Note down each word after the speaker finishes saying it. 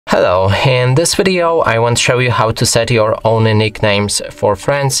Hello, in this video I want to show you how to set your own nicknames for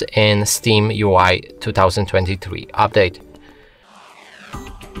friends in Steam UI 2023 update.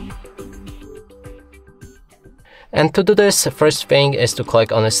 And to do this, first thing is to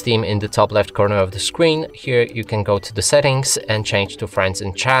click on Steam in the top left corner of the screen. Here you can go to the settings and change to friends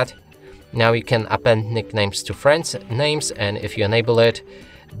and chat. Now you can append nicknames to friends names, and if you enable it,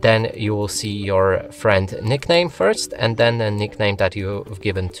 then you will see your friend nickname first and then the nickname that you've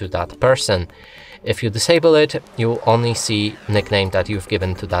given to that person. If you disable it, you'll only see nickname that you've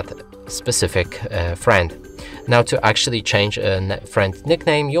given to that specific friend. Now to actually change a friend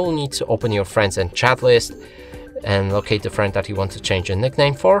nickname, you'll need to open your friends and chat list and locate the friend that you want to change a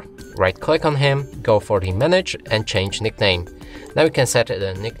nickname for. Right click on him, go for the manage and change nickname. Now you can set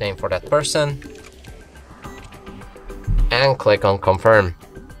a nickname for that person and click on confirm.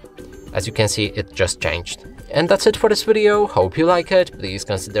 As you can see, it just changed. And that's it for this video. Hope you like it. Please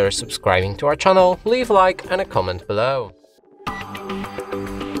consider subscribing to our channel, leave a like and a comment below.